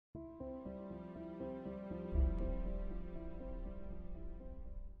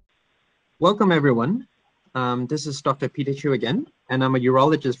Welcome, everyone. This is Dr. Peter Chiu again, and I'm a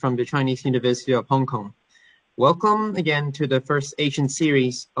urologist from the Chinese University of Hong Kong. Welcome again to the first Asian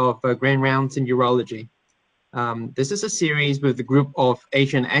series of Grand Rounds in Urology. This is a series with a group of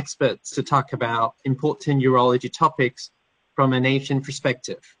Asian experts to talk about important urology topics from an Asian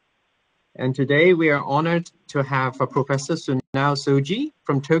perspective. And today we are honored to have Professor Sunao Shoji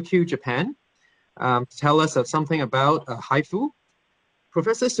from Tokyo, Japan, to tell us something about HIFU.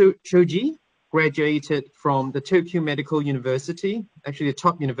 Professor Shoji graduated from the Tokyo Medical University, actually the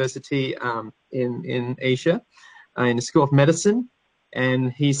top university in Asia, in the School of Medicine.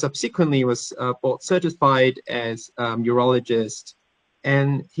 And he subsequently was board certified as urologist.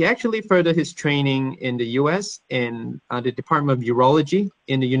 And he actually furthered his training in the US in the Department of Urology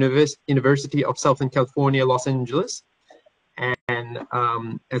in the University of Southern California, Los Angeles, and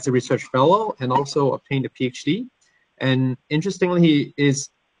as a research fellow, and also obtained a PhD. And interestingly, he is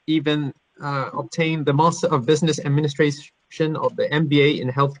even obtained the Master of Business Administration of the MBA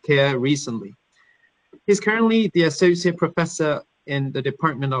in Healthcare recently. He's currently the Associate Professor in the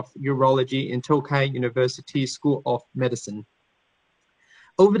Department of Urology in Tokai University School of Medicine.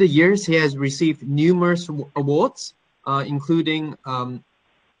 Over the years, he has received numerous awards, including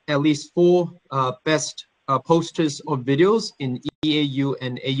at least 4 best posters of videos in EAU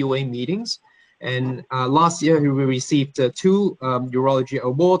and AUA meetings. And last year, he received 2 urology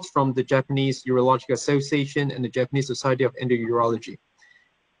awards from the Japanese Urological Association and the Japanese Society of Endourology.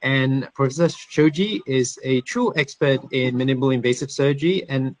 And Professor Shoji is a true expert in minimally invasive surgery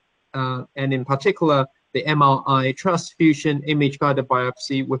and in particular, the MRI-TRUS fusion image-guided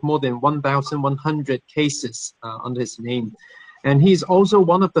biopsy with more than 1,100 cases under his name. And he's also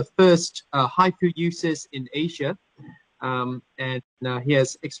one of the first HIFU users in Asia. And he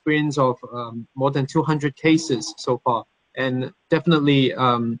has experience of more than 200 cases so far, and definitely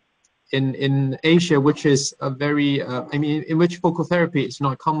in Asia, which is a very, in which focal therapy is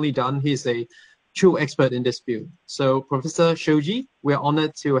not commonly done. He's a true expert in this field. So, Professor Shoji, we're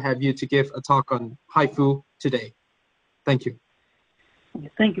honored to have you to give a talk on HIFU today. Thank you.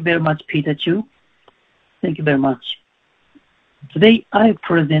 Thank you very much, Peter Chiu. Thank you very much. Today, I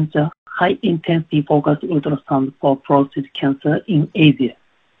present a high-intensity focused ultrasound for prostate cancer in Asia.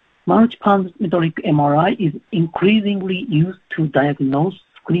 Multiparametric MRI is increasingly used to diagnose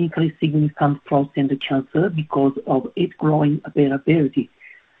clinically significant prostate cancer because of its growing availability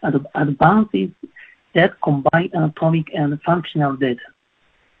and advances that combine anatomic and functional data.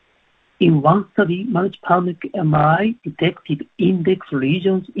 In one study, multiparametric MRI detected index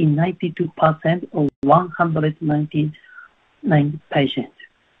lesions in 92% of 199 patients.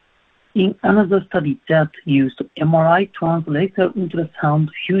 In another study that used MRI translator ultrasound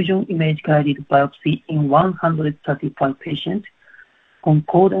fusion image-guided biopsy in 135 patients,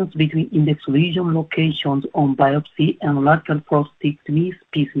 concordance between index lesion locations on biopsy and radical prostatectomy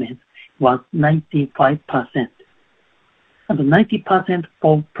specimens was 95%, and 90%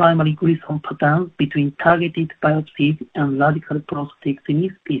 for primary Grissom patterns between targeted biopsies and radical prostatectomy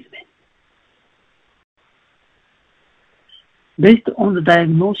specimens. Based on the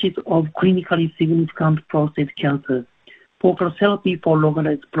diagnosis of clinically significant prostate cancer, focal therapy for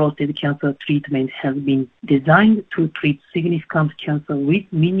localized prostate cancer treatment has been designed to treat significant cancer with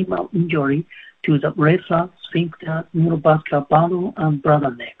minimal injury to the urethra, sphincter, neurovascular bundle, and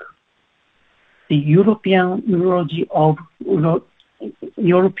bladder neck. The European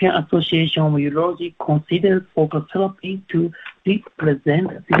Association of Urology considers focal therapy to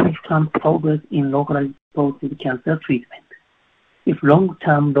represent significant progress in localized prostate cancer treatment, if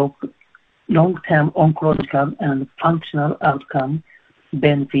long-term oncological and functional outcome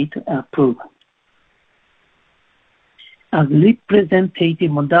benefit are proven. As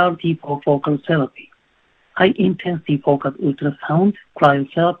representative modality for focal therapy, high-intensity focused ultrasound,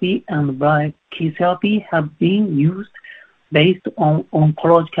 cryotherapy, and brachytherapy have been used based on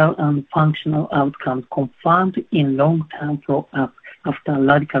oncological and functional outcomes confirmed in long-term follow-up after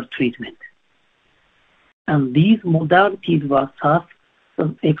radical treatment. And these modalities were thus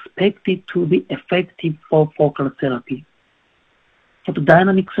expected to be effective for focal therapy.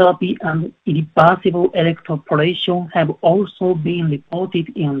 Photodynamic therapy and irreversible electroporation have also been reported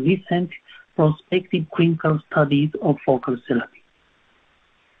in recent prospective clinical studies of focal therapy.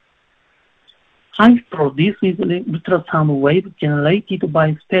 HIFU produces ultrasound wave generated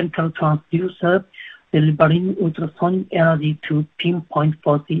by spherical transducer delivering ultrasonic energy to pinpoint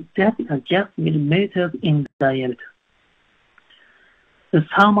forces that are just millimeters in diameter. The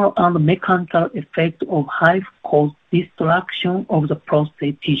thermal and mechanical effect of HIFU cause destruction of the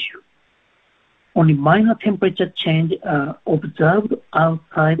prostate tissue. Only minor temperature change are observed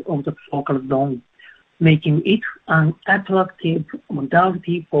outside of the focal zone, making it an attractive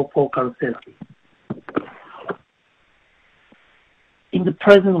modality for focal therapy. In the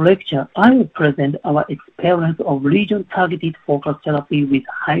present lecture, I will present our experience of lesion-targeted focal therapy with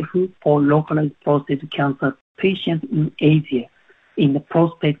HIFU for localized prostate cancer patients in Asia in the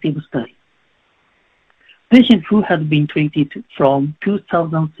prospective study. Patients who had been treated from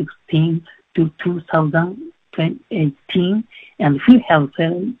 2016 to 2018 and who have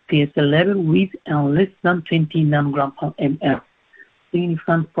PSA level with and less than 20 nanogram per ml.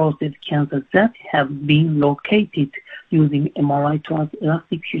 Significant prostate cancer that have been located using MRI-TRUS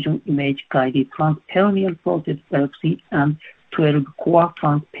elastic fusion image-guided transperineal prostate biopsy and 12-core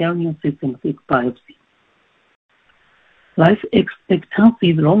transperineal systematic biopsy. Life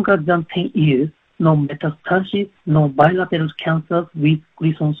expectancy is longer than 10 years, no metastasis, no bilateral cancers with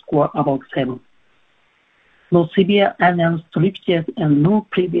Gleason score above 7. No severe anal strictures and no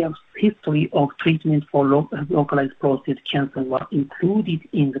previous history of treatment for localized prostate cancer were included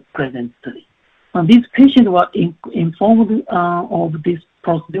in the present study. And these patients were informed of this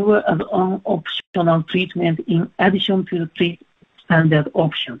procedure as an optional treatment in addition to the standard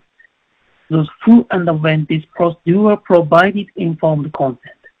option. Those who underwent this procedure provided informed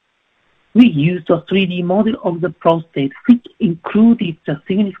consent. We used a 3D model of the prostate, which included the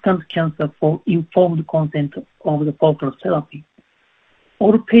significant cancer for informed consent of the focal therapy.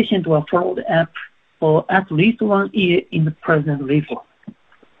 All patients were followed up for at least 1 year in the present report.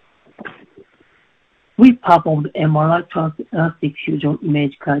 We performed MRI-TRUS elastic fusion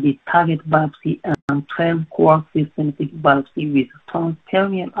image-guided target biopsy and 12-core systematic biopsy with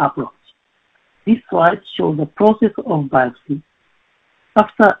transperineal approach. This slide shows the process of biopsy.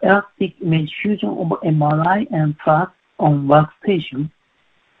 After elastic image fusion of MRI and TRUS on workstation,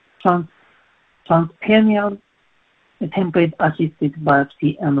 transperineal template-assisted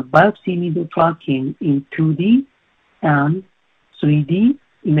biopsy and biopsy needle tracking in 2D and 3D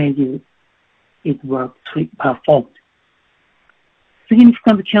images were performed.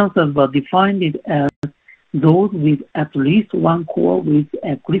 Significant cancers were defined as those with at least 1 core with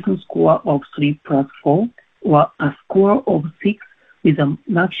a Gleason score of 3+4 or a score of 6 with a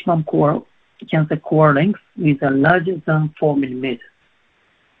maximum cancer core length with a larger than 4 mm.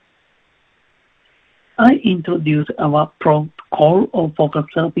 I introduce our protocol of focal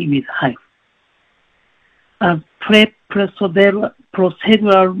therapy with HIFU. As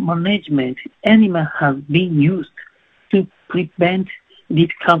procedural management, enema has been used to prevent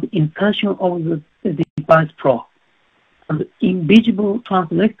difficult insertion of the device probe and invisible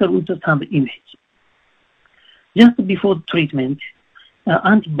transrectal ultrasound image. Just before treatment,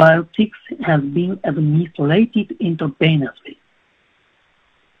 antibiotics have been administered intravenously.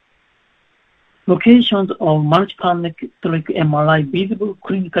 Locations of multiparametric MRI visible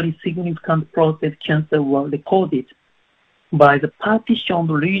clinically significant prostate cancer were recorded by the partitioned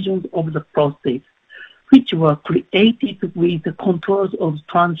regions of the prostate, which were created with the contours of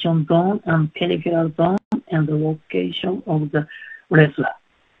transition zone and peripheral zone and the location of the wrestler.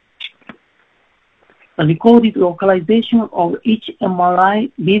 The recorded localization of each MRI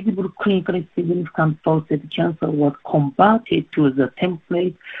visible clinically significant prostate cancer was converted to the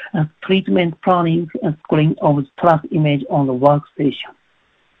template and treatment planning screen of the TRUS image on the workstation.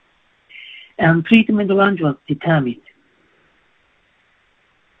 And treatment range was determined.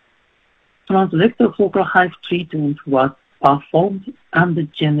 Transrectal focal HIFU treatment was performed under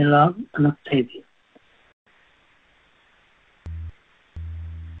general anesthesia.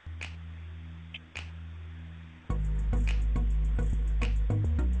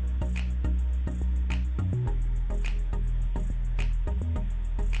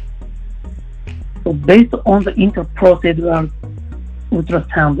 So based on the interprocedural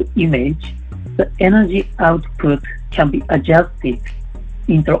ultrasound image, the energy output can be adjusted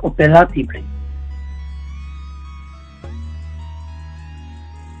intraoperatively.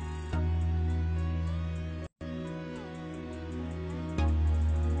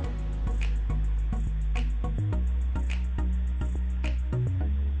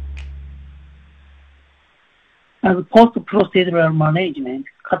 As post-procedural management,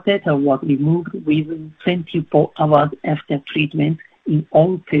 catheter was removed within 24 hours after treatment in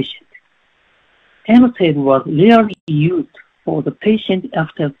all patients. NSAID was rarely used for the patient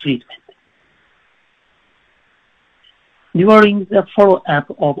after treatment. During the follow-up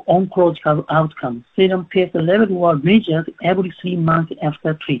of oncological outcomes, serum PSA level was measured every 3 months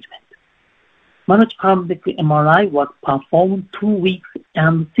after treatment. Multiparametric MRI was performed 2 weeks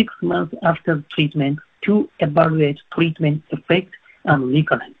and 6 months after treatment to evaluate treatment effect and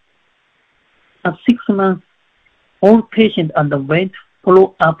recurrence. At 6 months, all patients underwent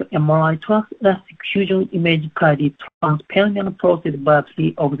follow-up MRI-TRUS elastic fusion image-guided transperineal prostate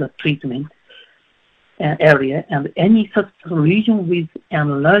biopsy of the treatment area and any suspicious lesion with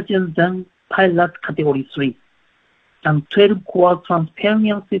an larger than pilot category 3, and 12 core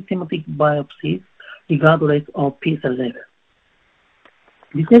transperineal systematic biopsies regardless of PSA level.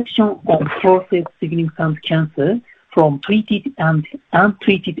 Detection of prostate significant cancer from treated and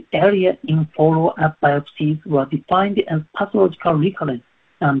untreated area in follow-up biopsies were defined as pathological recurrence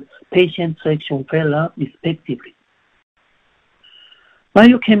and patient selection failure, respectively.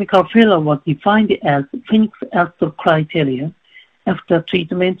 Biochemical failure was defined as Phoenix Astor criteria. After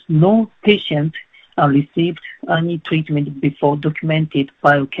treatment, no patient received any treatment before documented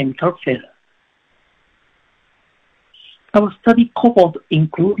biochemical failure. Our study cohort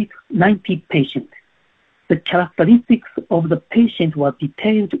included 90 patients. The characteristics of the patient were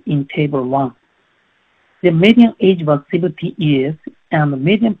detailed in Table 1. The median age was 70 years, and the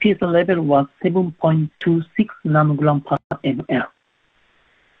median PSA level was 7.26 nanogram per ml.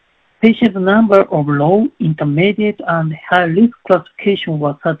 Patient number of low, intermediate, and high-risk classification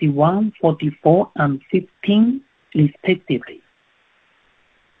was 31, 44, and 15, respectively.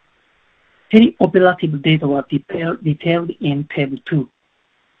 Perioperative data were detailed in Table 2.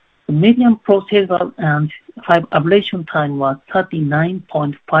 The median procedural and ablation time was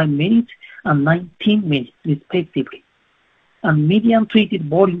 39.5 minutes and 19 minutes, respectively, and median treated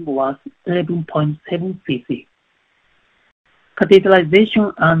volume was 11.7 cc.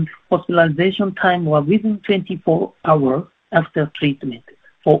 Catheterization and hospitalization time were within 24 hours after treatment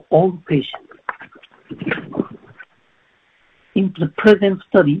for all patients. In the present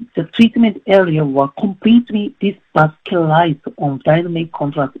study, the treatment area was completely devascularized on dynamic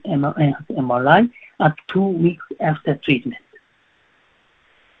contrast MRI at 2 weeks after treatment,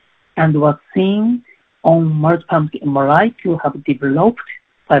 and was seen on multiparametric MRI to have developed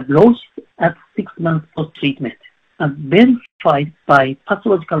fibrosis at 6 months post-treatment, and verified by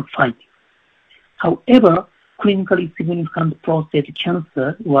pathological findings. However, clinically significant prostate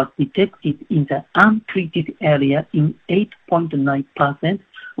cancer was detected in the untreated area in 8.9%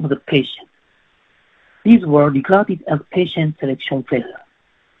 of the patients. These were regarded as patient selection failure.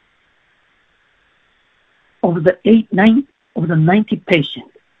 Of the 90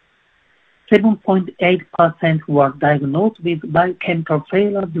 patients, 7.8% were diagnosed with biochemical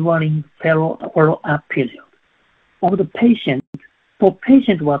failure during follow-up period. Of the patients, 4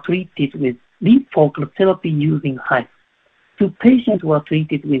 patients were treated with lead focal therapy using HIFU. 2 patients were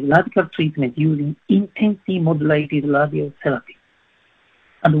treated with radical treatment using intensely modulated radiotherapy.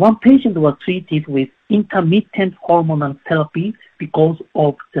 And 1 patient was treated with intermittent hormonal therapy because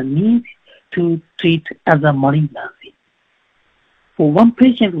of the need to treat other malignancy. For 1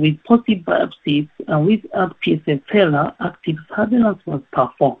 patient with positive biopsies and without PSA failure, active surveillance was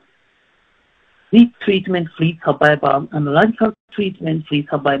performed. Lead treatment-free survival and radical treatment-free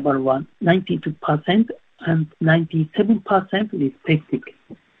survival were 92% and 97% respectively.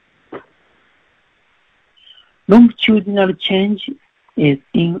 Longitudinal change is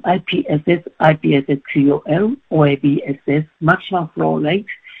in IPSS, IPSS-QOL, OABSS, maximum flow rate,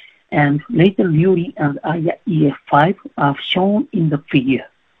 and latent urine and IEF5 are shown in the figure.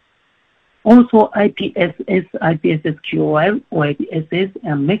 Also, IPSS, IPSS-QOL, OABSS,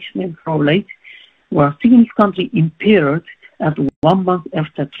 and maximum flow rate were significantly impaired at 1 month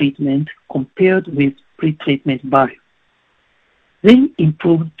after treatment compared with pre-treatment value. They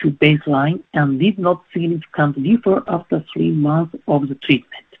improved to baseline and did not significantly differ after 3 months of the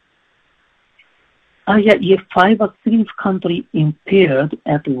treatment. IEF5 was significantly impaired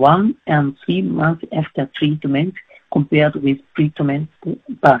at 1 and 3 months after treatment compared with pre-treatment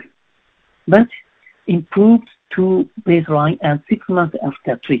value, but improved to baseline at 6 months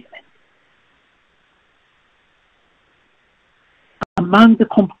after treatment. Among the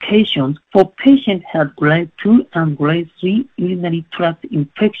complications, 4 patients had grade 2 and grade 3 urinary tract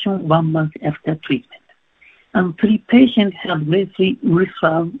infection 1 month after treatment, and 3 patients had grade 3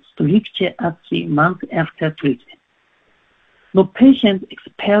 urethral stricture at 3 months after treatment. No patient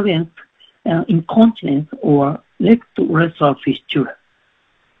experienced incontinence or rectal fistula.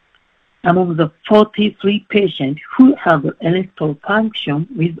 Among the 43 patients who had erectile function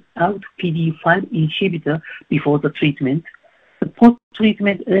without PD-5 inhibitor before the treatment, the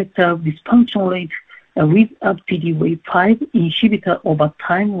post-treatment erectile dysfunction rate without PD-5 inhibitor over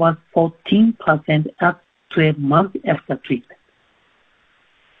time was 14% at 12 months after treatment.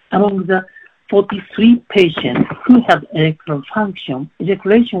 Among the 43 patients who had erectile function,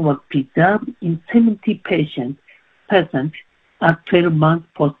 ejaculation was preserved in 70% at 12 months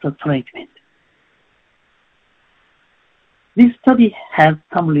post-treatment. This study had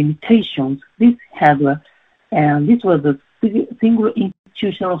some limitations. This was a single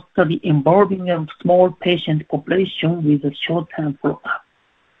institutional study involving a small patient population with a short-term follow-up.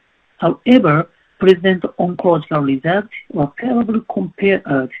 However, present oncological results were favorably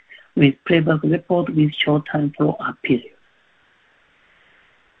compared with previous report with short-term follow-up period.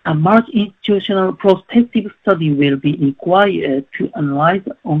 A multi-institutional prospective study will be required to analyze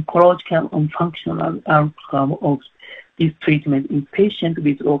oncological and functional outcome of this treatment in patients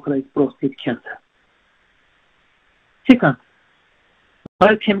with localized prostate cancer. Second,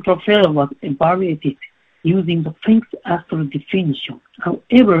 biochemical failure was evaluated using the Fink's Astral definition.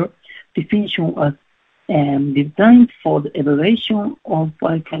 However, definition was designed for the evaluation of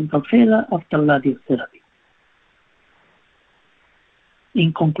biochemical failure after radiotherapy.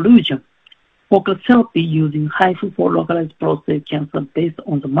 In conclusion, focal therapy using HIFU for localized prostate cancer based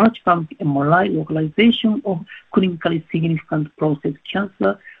on the multiple MRI localization of clinically significant prostate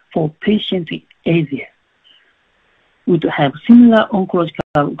cancer for patients with ASIA would have similar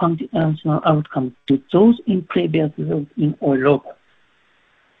oncological functional outcomes to those in previous results in Europa.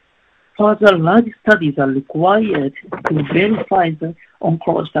 Further large studies are required to verify the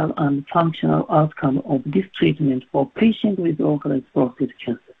oncological and functional outcome of this treatment for patients with localized prostate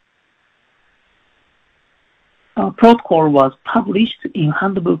cancer. Our protocol was published in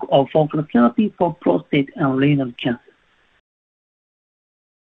Handbook of Focal Therapy for Prostate and Renal Cancer.